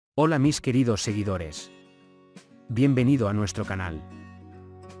Hola mis queridos seguidores. Bienvenido a nuestro canal.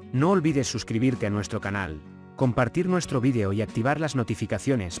 No olvides suscribirte a nuestro canal, compartir nuestro vídeo y activar las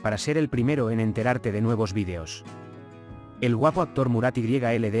notificaciones para ser el primero en enterarte de nuevos vídeos. El guapo actor Murat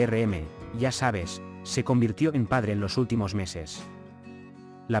Yildirim, ya sabes, se convirtió en padre en los últimos meses.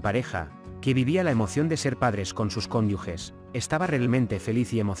 La pareja, que vivía la emoción de ser padres con sus cónyuges, estaba realmente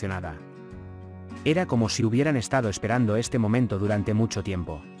feliz y emocionada. Era como si hubieran estado esperando este momento durante mucho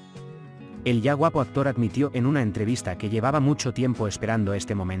tiempo. El ya guapo actor admitió en una entrevista que llevaba mucho tiempo esperando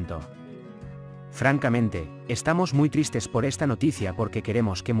este momento. Francamente, estamos muy tristes por esta noticia porque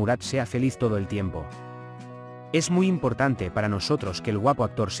queremos que Murat sea feliz todo el tiempo. Es muy importante para nosotros que el guapo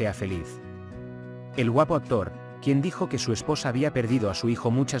actor sea feliz. El guapo actor, quien dijo que su esposa había perdido a su hijo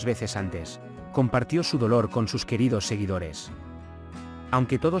muchas veces antes, compartió su dolor con sus queridos seguidores.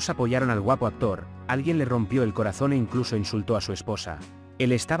 Aunque todos apoyaron al guapo actor, alguien le rompió el corazón e incluso insultó a su esposa.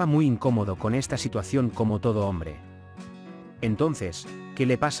 Él estaba muy incómodo con esta situación como todo hombre. Entonces, ¿qué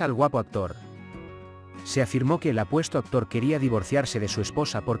le pasa al guapo actor? Se afirmó que el apuesto actor quería divorciarse de su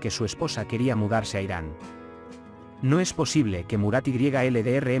esposa porque su esposa quería mudarse a Irán. No es posible que Murat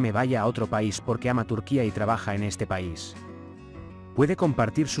Yildirim vaya a otro país porque ama Turquía y trabaja en este país. Puede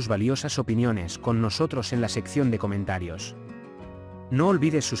compartir sus valiosas opiniones con nosotros en la sección de comentarios. No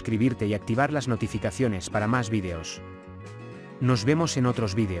olvides suscribirte y activar las notificaciones para más vídeos. Nos vemos en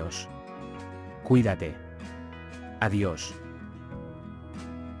otros vídeos. Cuídate. Adiós.